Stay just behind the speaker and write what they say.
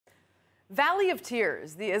Valley of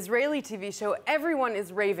Tears, the Israeli TV show everyone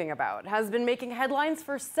is raving about, has been making headlines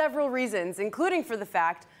for several reasons, including for the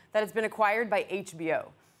fact that it's been acquired by HBO,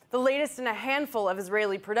 the latest in a handful of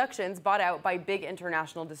Israeli productions bought out by big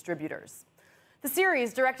international distributors. The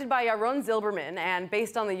series, directed by Yaron Zilberman and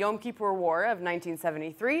based on the Yom Kippur War of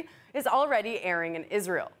 1973, is already airing in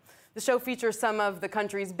Israel. The show features some of the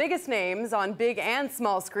country's biggest names on big and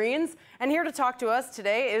small screens. And here to talk to us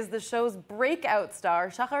today is the show's breakout star,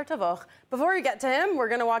 Shahar Tavoch. Before we get to him, we're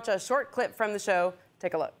going to watch a short clip from the show.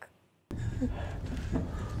 Take a look.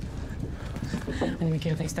 אני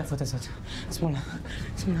מכיר את ההסתעפות הזאת. שמאלה,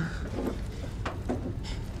 שמאלה.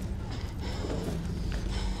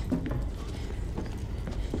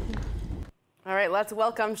 All right, let's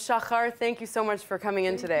welcome Shahar. Thank you so much for coming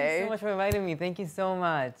in today. Thank you so much for inviting me. Thank you so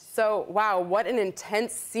much. So, wow, what an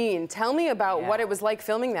intense scene. Tell me about what it was like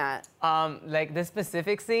filming that. Like this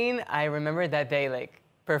specific scene, I remember that day like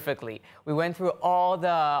perfectly. We went through all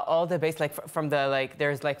the base, like from the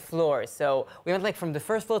there's like floors. So we went like from the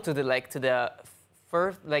first floor to the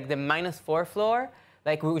first the -4 floor.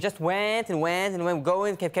 Like we just went and went and went,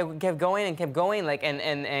 going, kept going and kept going. Like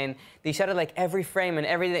and they shot it like every frame and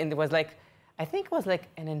everything. And it was like, I think it was like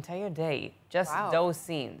an entire day, just those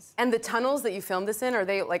scenes. And the tunnels that you filmed this in, are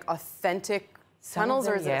they like authentic tunnels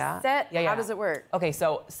or is it a set? Yeah, How does it work? Okay, so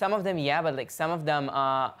some of them, but like some of them,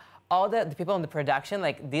 all the people in the production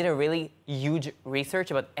like did a really huge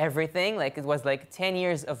research about everything. Like it was like 10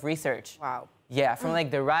 years of research. Wow. Yeah, from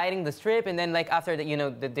like the writing the script and then like after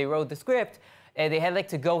that, they wrote the script, they had like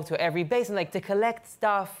to go to every base and like to collect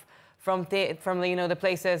stuff from the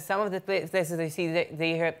places. Some of the places they see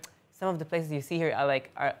they hear. Some of the places you see here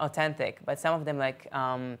are authentic, but some of them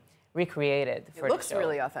recreated for the show. It looks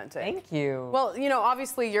really authentic. Thank you. Well,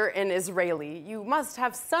 obviously you're an Israeli. You must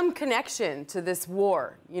have some connection to this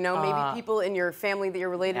war. Maybe people in your family that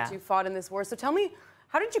you're related to fought in this war. So tell me,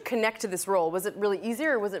 how did you connect to this role? Was it really easy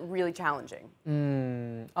or was it really challenging?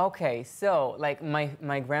 Okay, so like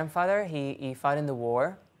my grandfather, he fought in the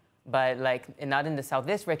war, but like not in the South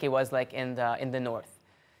District. He was like in the North.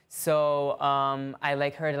 So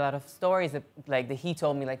I heard a lot of stories that he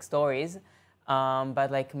told me stories, but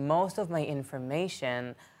like most of my information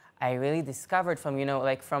I really discovered from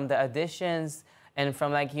from the auditions and from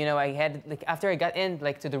I had after I got in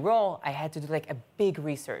to the role I had to do a big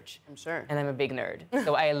research. I'm sure. And I'm a big nerd,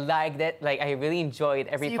 so I liked it. I really enjoyed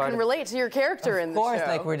every part. You can relate to your character in the show. Of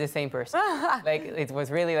course, we're the same person. It was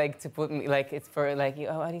really to put me it's for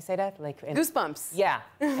how do you say that goosebumps. Yeah,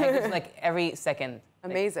 it's every second.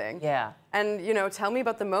 Amazing. Yeah. And, tell me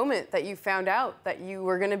about the moment that you found out that you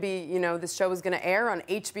were going to be, this show was going to air on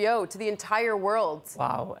HBO to the entire world.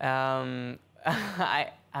 Wow.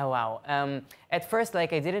 Wow. At first, I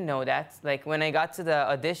didn't know that. When I got to the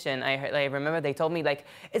audition, I remember they told me,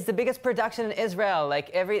 it's the biggest production in Israel.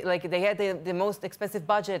 They had the most expensive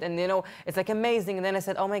budget, and, it's, amazing. And then I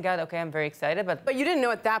said, oh, my God, okay, I'm very excited. But you didn't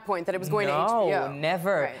know at that point that it was going to HBO. No,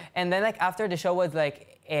 never. Right. And then, after the show was,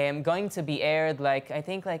 going to be aired, I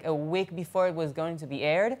think, a week before it was going to be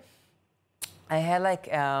aired, I had,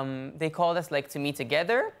 they called us, to meet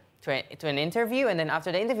together to an interview. And then after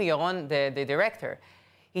the interview, Yaron, the director,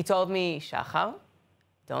 he told me, Shahar,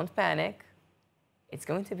 don't panic. It's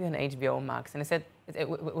going to be on HBO Max. And I said,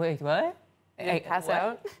 wait, what? You pass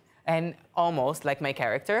out? And almost like my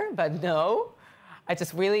character, but no. I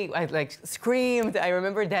just really, screamed. I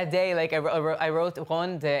remember that day, I wrote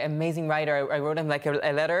Ron, the amazing writer, I wrote him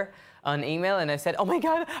a letter on email, and I said, oh my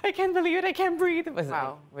God, I can't believe it, I can't breathe. It was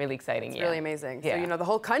really exciting. It's really amazing. Yeah. So, the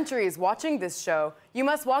whole country is watching this show. You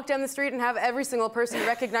must walk down the street and have every single person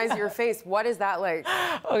recognize your face. What is that like?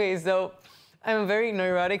 Okay, so I'm a very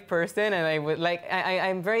neurotic person, and I would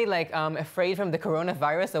I'm very afraid from the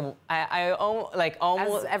coronavirus. So I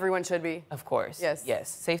almost, as everyone should be. Of course. Yes.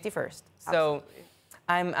 Safety first. Absolutely. So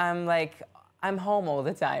I'm home all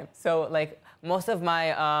the time. So most of my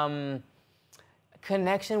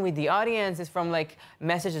connection with the audience is from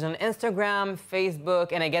messages on Instagram,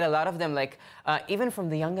 Facebook, and I get a lot of them even from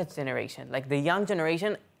the youngest generation. The young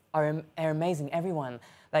generation are amazing. Everyone.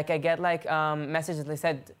 I get messages that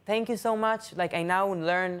said, thank you so much. I now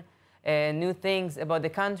learn new things about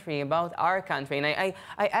the country, about our country. And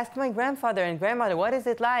I asked my grandfather and grandmother, what is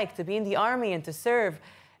it like to be in the army and to serve?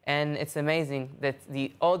 And it's amazing that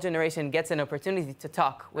the old generation gets an opportunity to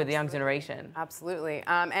talk with the young generation. Absolutely.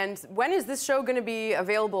 And when is this show going to be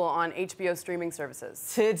available on HBO streaming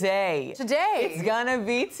services? Today. Today? It's going to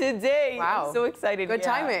be today. Wow. I'm so excited. Good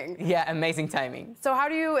timing. Yeah, amazing timing. So how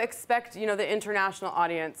do you expect, the international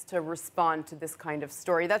audience to respond to this kind of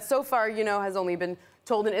story that so far, has only been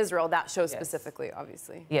told in Israel, that show specifically,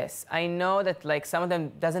 obviously. Yes, I know that like some of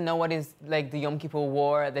them doesn't know what is like the Yom Kippur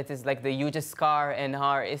War, that is like the hugest scar in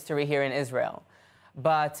our history here in Israel.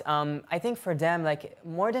 But I think for them, like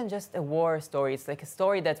more than just a war story, it's like a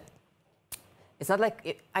story that it's not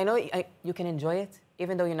like, I know you can enjoy it,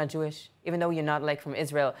 even though you're not Jewish, even though you're not like from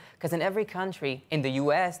Israel, because in every country, in the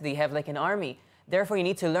US, they have like an army. Therefore, you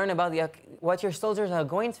need to learn about what your soldiers are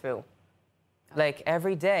going through. Like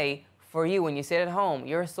every day for you, when you sit at home,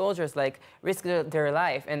 your soldiers like risk their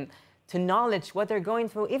life, and to knowledge what they're going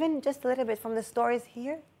through, even just a little bit from the stories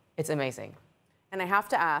here, it's amazing. And I have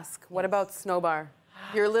to ask, what about Snowbar?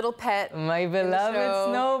 Your little pet. My beloved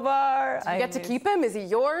Snowbar. Do you get to keep him? Is he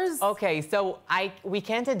yours? Okay, so we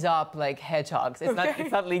can't adopt like hedgehogs.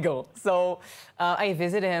 It's not legal. So I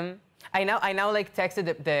visit him. I now like texted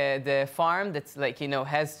the farm that's like, you know,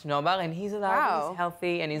 has Snowbar, and he's alive, he's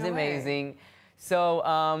healthy, and he's amazing. So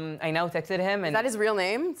I now texted him. And is that his real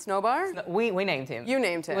name, Snowbar? We named him. You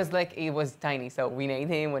named him. He was tiny, so we named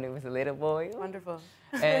him when he was a little boy. Wonderful.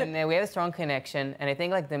 And we have a strong connection. And I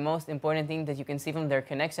think like the most important thing that you can see from their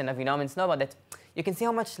connection, Avinom and Snowbar, that you can see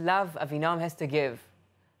how much love Avinom has to give.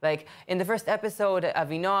 Like in the first episode,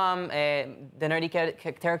 Avinom, the nerdy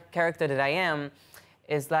character that I am,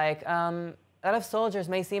 is like a lot of soldiers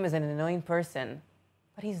may see him as an annoying person,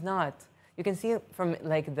 but he's not. You can see from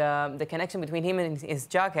like the connection between him and his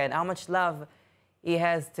jacket, how much love he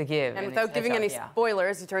has to give. And without giving any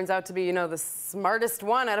spoilers, he turns out to be, you know, the smartest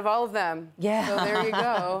one out of all of them. Yeah. So there you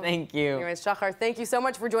go. Thank you. Anyways, Shahar, thank you so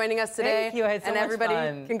much for joining us today. Thank you. I had so and much everybody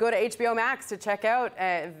fun. Can go to HBO Max to check out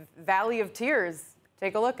Valley of Tears.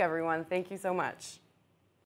 Take a look, everyone. Thank you so much.